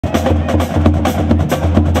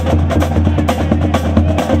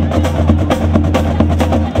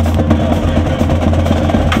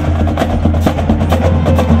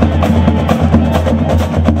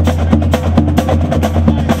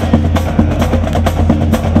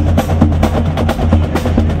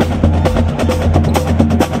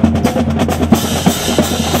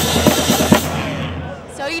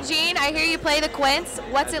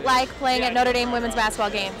what's it like playing at Notre Dame women's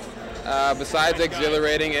basketball games? Besides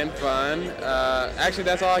exhilarating and fun, actually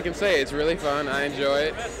that's all I can say. It's really fun. I enjoy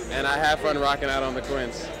it, and I have fun rocking out on the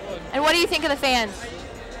Quints. And what do you think of the fans?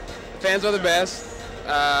 Fans are the best.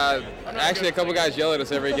 Actually, a couple guys yell at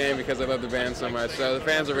us every game because they love the band so much. So the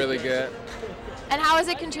fans are really good. And how has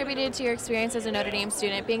it contributed to your experience as a Notre Dame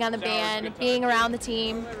student, being on the band, being around the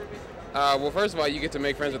team? Well, first of all, you get to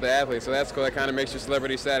make friends with the athletes, so that's cool. That kind of makes your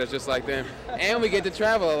celebrity status just like them. And we get to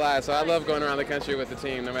travel a lot, so I love going around the country with the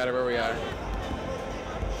team, no matter where we are.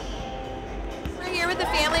 We're here with the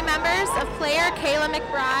family members of player Kayla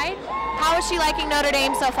McBride. How is she liking Notre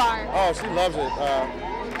Dame so far? Oh, she loves it.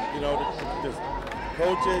 You know, the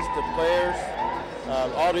coaches, the players,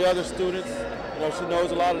 all the other students. You know, she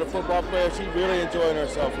knows a lot of the football players. She's really enjoying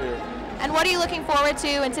herself here. And what are you looking forward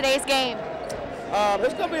to in today's game?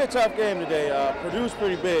 It's going to be a tough game today. Purdue's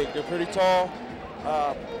pretty big. They're pretty tall.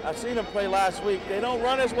 I've seen them play last week. They don't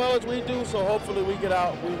run as well as we do, so hopefully we get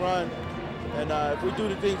out, we run. And if we do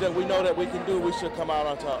the things that we know that we can do, we should come out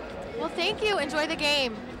on top. Well, thank you. Enjoy the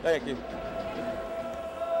game. Thank you.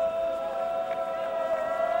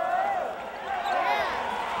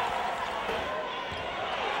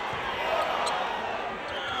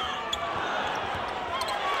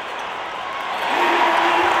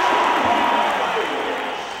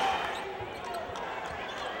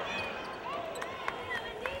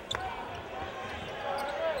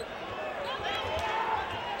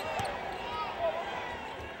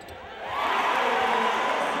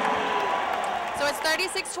 So it's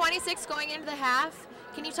 36-26 going into the half.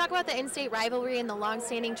 Can you talk about the in-state rivalry and the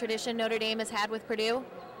long-standing tradition Notre Dame has had with Purdue?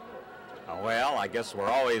 Well, I guess we're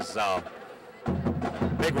always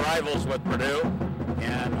big rivals with Purdue,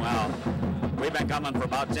 and well, we've been coming for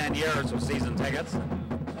about 10 years with season tickets.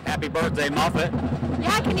 Happy birthday, Muffet.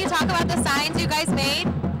 Yeah, can you talk about the signs you guys made?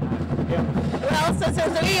 Well, since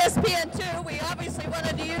there's an ESPN2, we obviously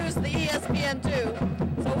wanted to use the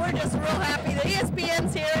ESPN2. So we're just real happy that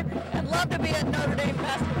ESPN's here and love to be at Notre Dame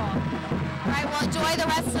basketball. All right, well, enjoy the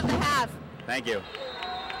rest of the half. Thank you.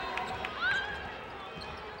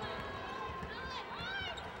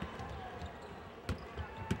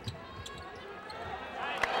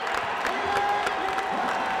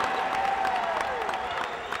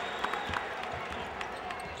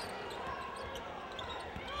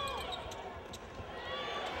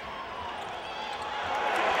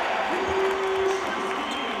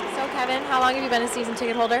 Kevin, how long have you been a season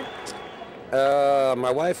ticket holder? My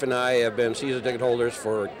wife and I have been season ticket holders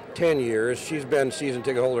for 10 years. She's been season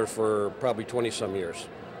ticket holder for probably 20-some years.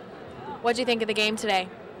 What did you think of the game today?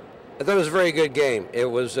 I thought it was a very good game. It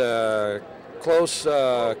was a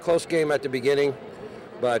close game at the beginning,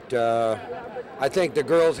 but I think the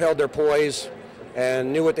girls held their poise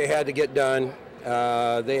and knew what they had to get done.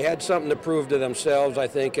 They had something to prove to themselves, I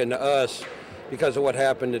think, and to us because of what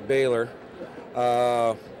happened at Baylor.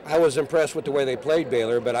 I was impressed with the way they played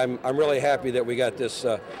Baylor, but I'm really happy that we got this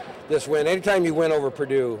win. Anytime you win over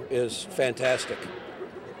Purdue is fantastic.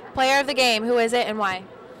 Player of the game, who is it and why?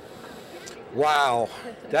 Wow,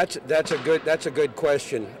 that's a good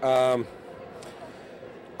question.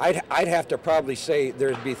 I'd have to probably say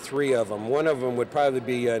there'd be three of them. One of them would probably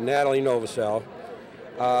be Natalie Novosel.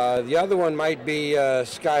 The other one might be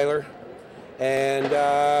Skylar,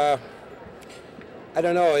 and I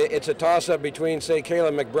don't know. It's a toss-up between, say,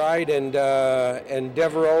 Kayla McBride and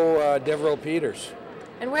Devereaux Peters.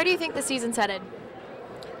 And where do you think the season's headed?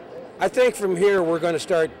 I think from here we're going to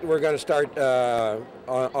start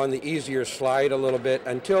on the easier slide a little bit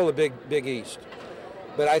until the Big East.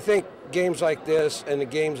 But I think games like this and the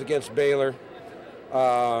games against Baylor,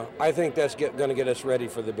 I think that's going to get us ready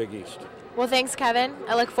for the Big East. Well, thanks, Kevin.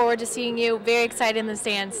 I look forward to seeing you. Very excited in the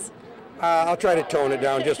stands. I'll try to tone it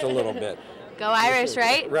down just a little bit. Go Irish,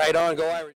 right? Right on, go Irish.